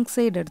 ஸோ ராங்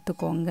சைடு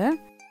எடுத்துக்கோங்க.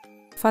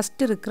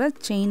 ஃபஸ்ட்டு இருக்கிற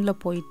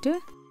செயினில் போயிட்டு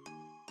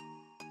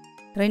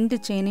 2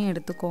 செயினையும்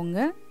எடுத்துக்கோங்க.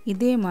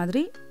 இதே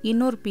மாதிரி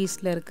இன்னொரு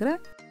பீஸில் இருக்கிற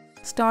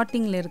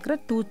ஸ்டார்டிங்கில் இருக்கிற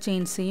 2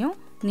 செயின்ஸையும்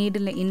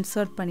நீடில்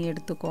இன்சர்ட் பண்ணி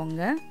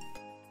எடுத்துக்கோங்க.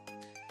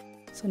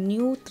 ஸோ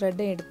நியூ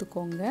த்ரெட்டை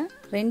எடுத்துக்கோங்க.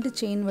 2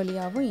 செயின்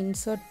வழியாகவும்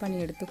இன்சர்ட் பண்ணி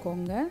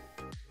எடுத்துக்கோங்க.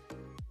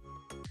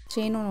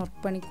 செயின் ஒன்று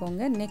ஒர்க்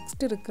பண்ணிக்கோங்க.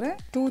 நெக்ஸ்ட் இருக்கிற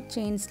 2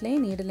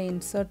 செயின்ஸ்லேயும் நீடில்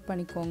இன்சர்ட்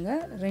பண்ணிக்கோங்க.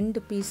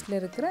 2 பீஸில்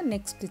இருக்கிற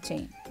நெக்ஸ்ட்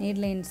செயின்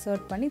நீடில்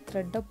இன்சர்ட் பண்ணி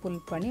த்ரெட்டை புல்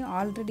பண்ணி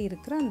ஆல்ரெடி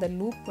இருக்கிற அந்த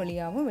லூப்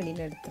வழியாகவும்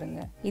வெளியில்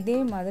எடுத்துருங்க. இதே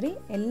மாதிரி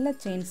எல்லா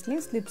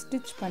செயின்ஸ்லேயும் ஸ்லிப்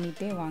ஸ்டிச்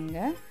பண்ணிகிட்டே வாங்க.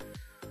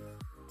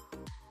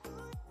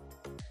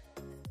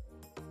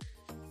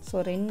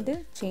 ஸோ 2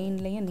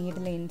 செயின்லேயும்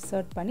நீடில்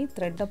இன்சர்ட் பண்ணி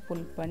த்ரெட்டை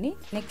புல் பண்ணி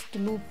நெக்ஸ்ட்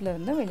லூப்பில்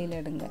இருந்து வெளியில்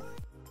எடுங்க.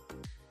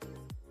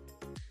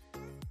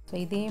 ஸோ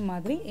இதே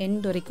மாதிரி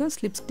எண்ட் வரைக்கும்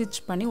ஸ்லிப் ஸ்டிச்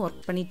பண்ணி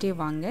ஒர்க் பண்ணிகிட்டே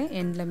வாங்க.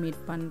 எண்டில் மீட்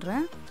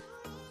பண்ணுறேன்.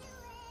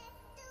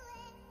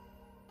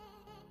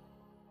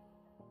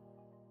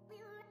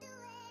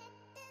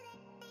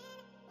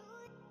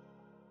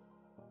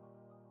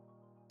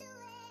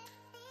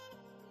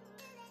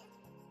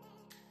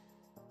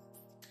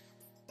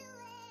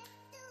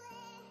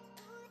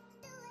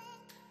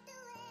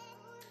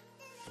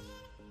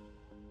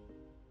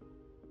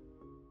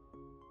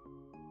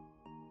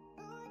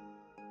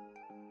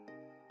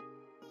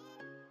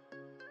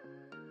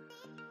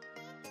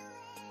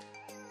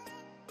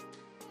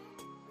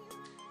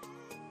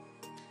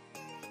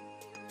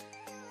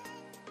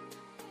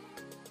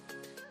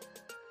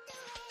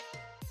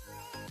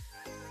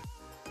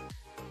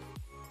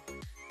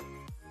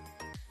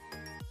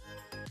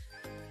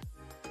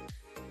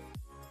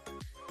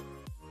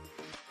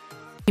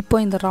 இப்போ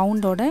இந்த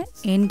ரவுண்டோட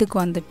எண்டுக்கு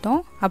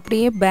வந்துட்டோம்.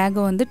 அப்படியே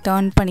பேக்கை வந்து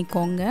டர்ன்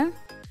பண்ணிக்கோங்க.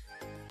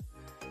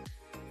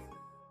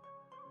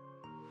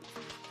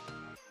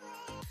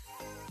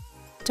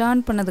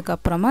 டர்ன் பண்ணதுக்கு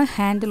அப்புறமா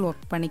ஹேண்டில்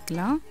ஒர்க்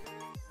பண்ணிக்கலாம்.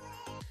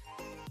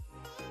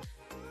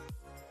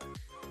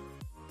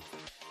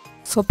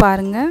 ஸோ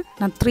பாருங்கள்,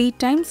 நான் 3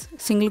 டைம்ஸ்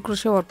சிங்கிள்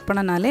crochet ஒர்க்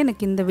பண்ணனாலே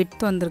எனக்கு இந்த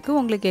விட்த் வந்திருக்கு.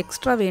 உங்களுக்கு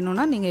எக்ஸ்ட்ரா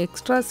வேணும்னா நீங்கள்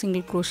extra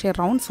single crochet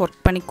rounds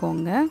work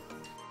பண்ணிக்கோங்க.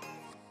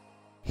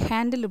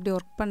 ஹேண்டில் இப்படி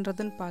ஒர்க்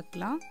பண்ணுறதுன்னு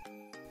பார்க்கலாம்.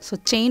 ஸோ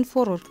செயின்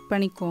 4 ஒர்க்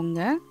பண்ணிக்கோங்க.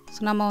 ஸோ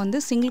நம்ம வந்து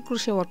சிங்கிள்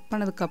crochet ஒர்க்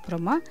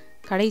பண்ணதுக்கப்புறமா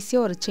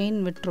கடைசியாக ஒரு செயின்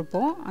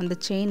விட்டுருப்போம். அந்த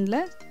செயினில்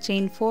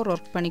செயின் 4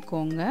 ஒர்க்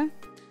பண்ணிக்கோங்க.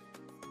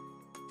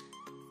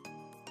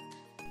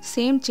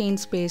 சேம் செயின்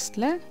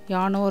ஸ்பேஸில்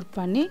yarn over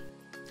பண்ணி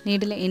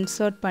நீடில்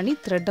இன்சர்ட் பண்ணி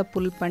த்ரெட்டை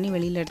புல் பண்ணி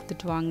வெளியில்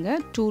எடுத்துகிட்டு வாங்க.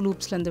 2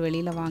 லூப்ஸ்லேருந்து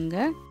வெளியில் வாங்க.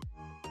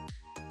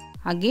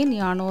 அகெயின்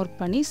yarn over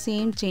பண்ணி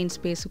சேம் செயின்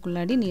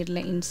ஸ்பேஸுக்குள்ளாடி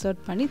நீடில்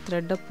இன்சர்ட் பண்ணி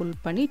த்ரெட்டை புல்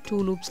பண்ணி 2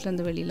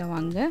 லூப்ஸ்லேருந்து வெளியில்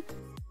வாங்க.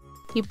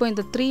 இப்போ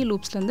இந்த 3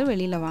 லூப்ஸ்லேருந்து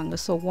வெளியில் வாங்க.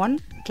 ஸோ 1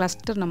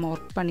 கிளஸ்டர் நம்ம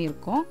ஒர்க்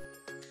பண்ணியிருக்கோம்.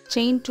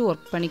 செயின் 2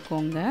 ஒர்க்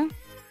பண்ணிக்கோங்க.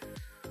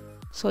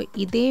 ஸோ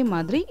இதே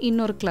மாதிரி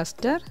இன்னொரு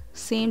கிளஸ்டர்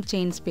சேம்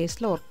செயின்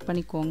ஸ்பேஸில் ஒர்க்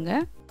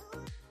பண்ணிக்கோங்க.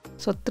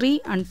 So 3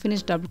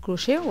 unfinished double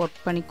crochet work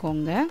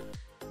பண்ணிக்கோங்க.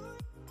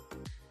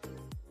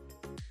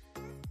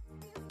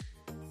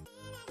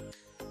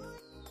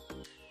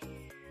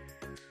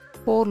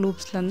 ஃபோர்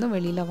லூப்ஸ்லேருந்து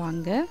வெளியில்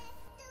வாங்க.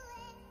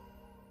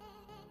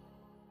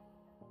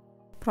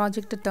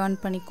 ப்ராஜெக்டை டர்ன்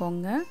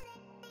பண்ணிக்கோங்க.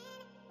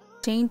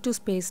 செயின் 2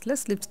 ஸ்பேஸில்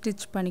ஸ்லிப்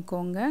ஸ்டிச்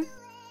பண்ணிக்கோங்க.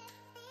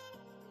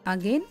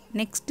 அகெயின்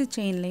நெக்ஸ்ட்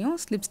செயின்லேயும்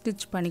ஸ்லிப்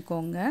ஸ்டிச்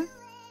பண்ணிக்கோங்க.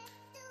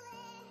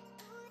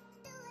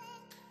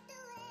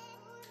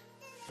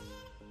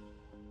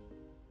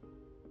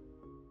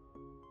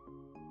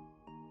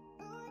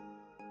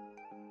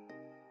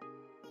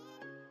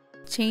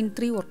 செயின்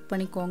 3 ஒர்க்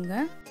பண்ணிக்கோங்க.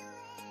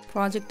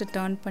 ப்ராஜெக்டை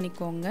டர்ன்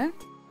பண்ணிக்கோங்க.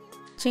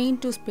 செயின்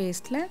 2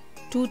 ஸ்பேஸில்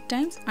 2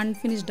 times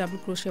unfinished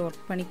double crochet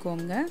work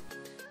பண்ணிக்கோங்க.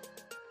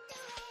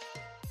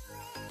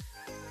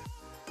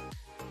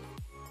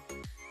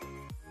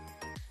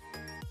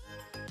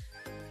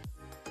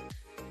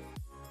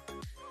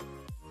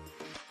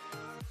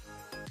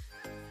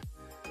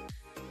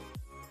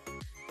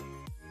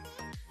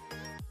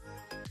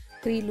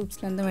 த்ரீ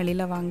லூப்ஸ்லேருந்து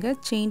வெளியில் வாங்க.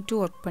 செயின் 2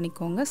 ஒர்க்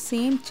பண்ணிக்கோங்க.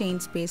 சேம்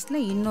செயின் ஸ்பேஸில்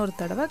இன்னொரு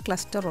தடவை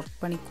கிளஸ்டர்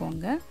ஒர்க்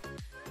பண்ணிக்கோங்க.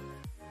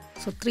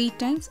 So 3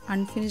 times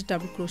unfinished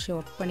double crochet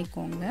work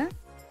பண்ணிக்கோங்க.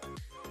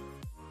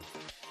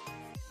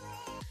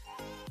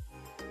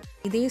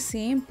 இதே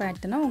சேம்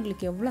பேட்டர்னை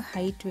உங்களுக்கு எவ்வளோ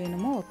ஹைட்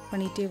வேணுமோ ஒர்க்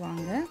பண்ணிகிட்டே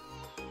வாங்க.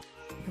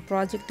 இப்போ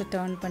ப்ராஜெக்டை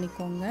டர்ன்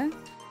பண்ணிக்கோங்க.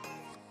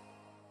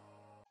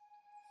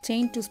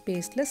 செயின் 2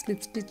 ஸ்பேஸில்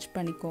ஸ்லிப் ஸ்டிச்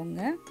பண்ணிக்கோங்க.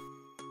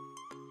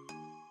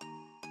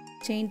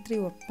 செயின் 3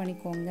 ஒர்க்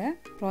பண்ணிக்கோங்க.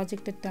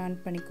 ப்ராஜெக்டை டர்ன்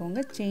பண்ணிக்கோங்க.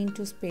 செயின்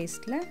 2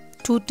 ஸ்பேஸில்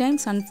 2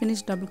 times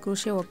unfinished double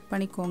crochet work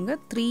பண்ணிக்கோங்க.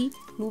 3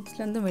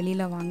 லூப்ஸ்லேருந்து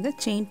வெளியில் வாங்க.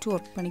 செயின் 2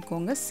 ஒர்க்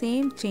பண்ணிக்கோங்க.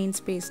 சேம் செயின்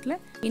ஸ்பேஸில்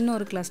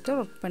இன்னொரு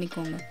கிளஸ்டர் ஒர்க்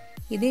பண்ணிக்கோங்க.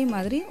 இதே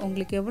மாதிரி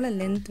உங்களுக்கு எவ்வளோ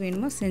லென்த்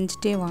வேணுமோ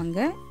செஞ்சுட்டே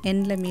வாங்க.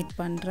 எண்டில் மீட்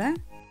பண்ணுறேன்.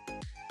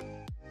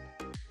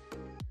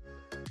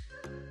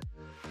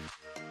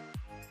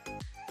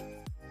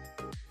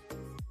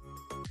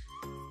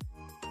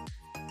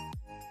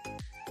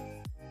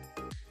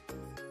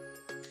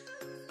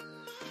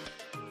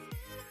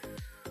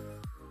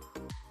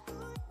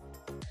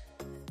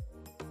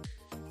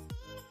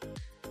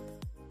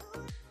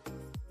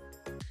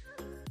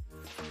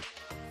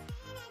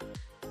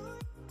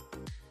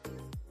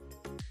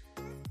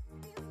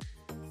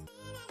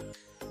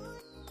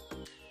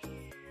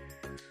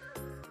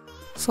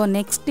 ஸோ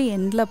நெக்ஸ்ட்டு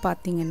எண்டில்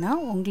பார்த்தீங்கன்னா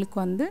உங்களுக்கு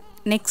வந்து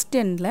நெக்ஸ்ட்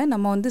எண்டில்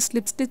நம்ம வந்து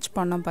ஸ்லிப் ஸ்டிச்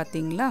பண்ணோம்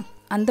பார்த்தீங்களா,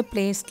 அந்த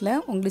பிளேஸில்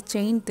உங்களுக்கு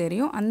செயின்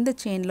தெரியும். அந்த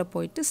செயினில்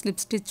போயிட்டு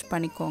ஸ்லிப் ஸ்டிச்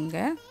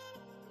பண்ணிக்கோங்க.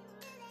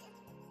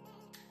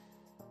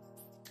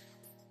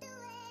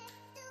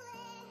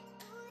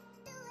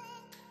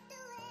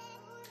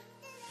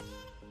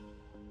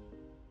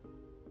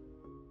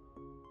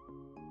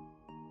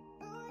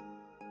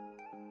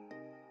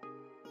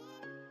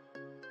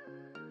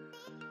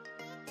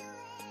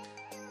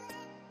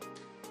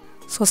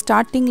 ஸோ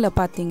ஸ்டார்டிங்கில்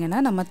பார்த்தீங்கன்னா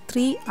நம்ம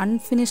 3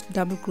 அன்ஃபினிஷ்ட்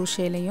டபுள்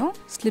க்ரோஷேலையும்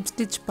ஸ்லிப்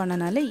ஸ்டிச்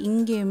பண்ணனால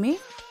இங்கேயுமே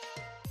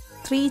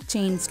 3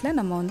 செயின்ஸில்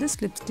நம்ம வந்து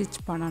ஸ்லிப் ஸ்டிச்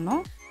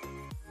பண்ணணும்.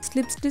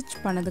 ஸ்லிப் ஸ்டிச்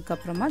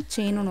பண்ணதுக்கப்புறமா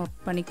செயின் ஒன்று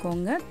ஒர்க்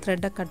பண்ணிக்கோங்க.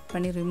 த்ரெட்டை கட்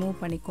பண்ணி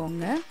ரிமூவ்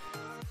பண்ணிக்கோங்க.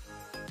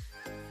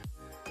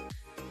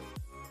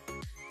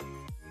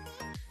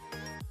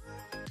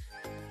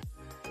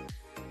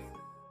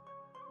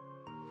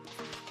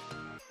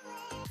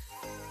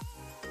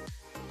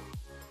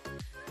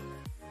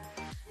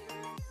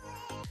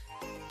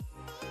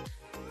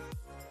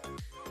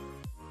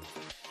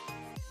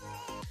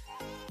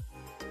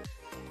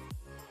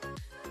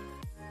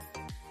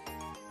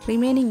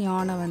 ரிமைனிங்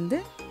yarn வந்து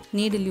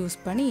நீடில் யூஸ்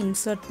பண்ணி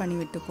இன்சர்ட் பண்ணி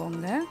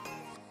விட்டுக்கோங்க.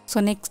 ஸோ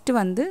நெக்ஸ்ட்டு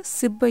வந்து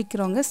சிப்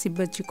வைக்கிறவங்க சிப்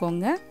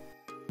வச்சுக்கோங்க.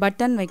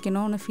 பட்டன்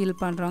வைக்கணும்னு ஃபீல்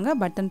பண்ணுறவங்க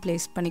பட்டன்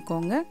ப்ளேஸ்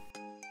பண்ணிக்கோங்க.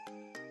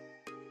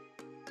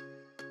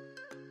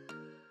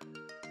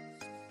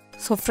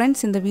 ஸோ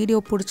ஃப்ரெண்ட்ஸ், இந்த வீடியோ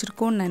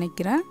பிடிச்சிருக்கோன்னு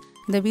நினைக்கிறேன்.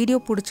 இந்த வீடியோ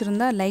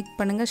பிடிச்சிருந்தா லைக்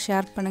பண்ணுங்கள்,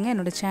 ஷேர் பண்ணுங்கள்.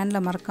 என்னோடய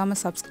சேனலை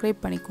மறக்காமல்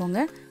சப்ஸ்கிரைப்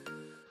பண்ணிக்கோங்க.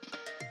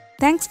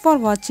 தேங்க்ஸ்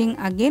ஃபார் வாட்சிங்.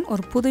 அகெயின்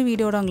ஒரு புது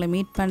வீடியோட உங்களை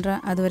மீட்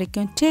பண்ணுறேன். அது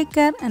வரைக்கும் டேக்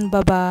கேர் அண்ட்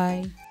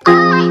பபாய்.